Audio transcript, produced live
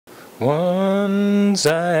Once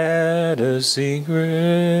I had a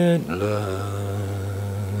secret love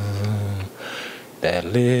that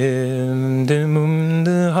lived in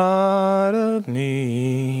the heart of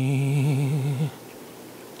me,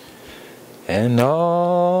 and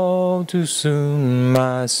all too soon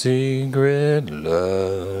my secret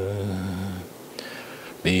love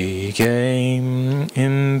became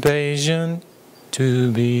impatient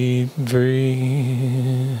to be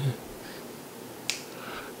free.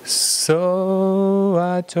 So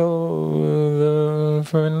I told the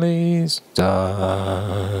friendly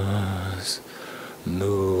stars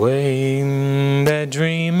the way that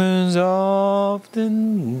dreamers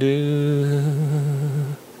often do,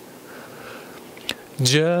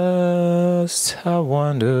 just how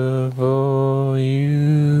wonderful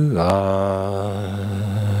you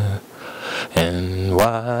are, and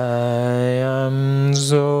why I'm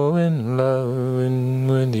so in love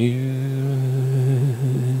with you.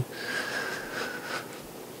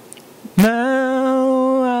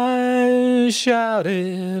 Now I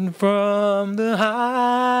shouted from the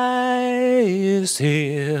highest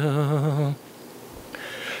hill,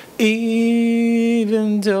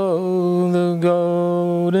 even though the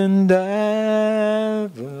golden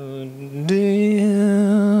daffodil.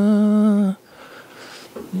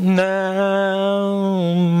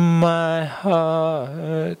 Now my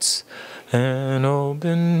heart's an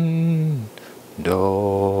open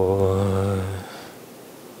door.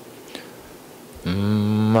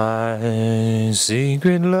 My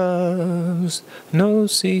secret love's no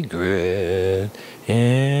secret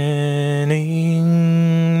anymore.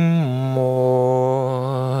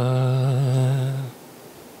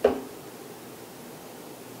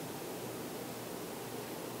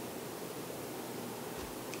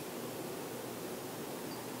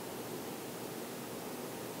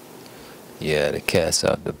 Yeah, the cat's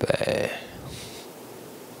out the bag.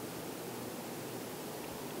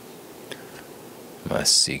 My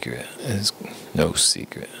secret is no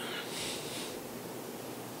secret.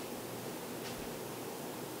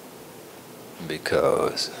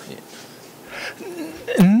 Because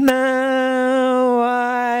now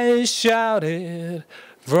I shouted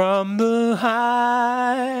from the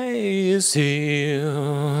highest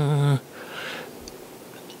hill,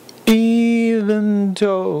 even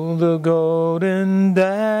though the golden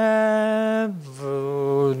daffodil.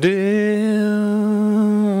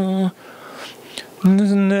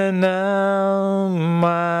 And now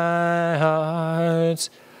my heart's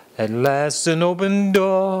at last an open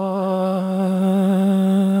door.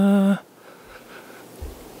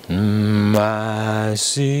 My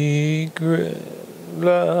secret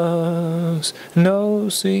love's no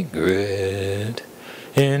secret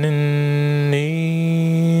anymore.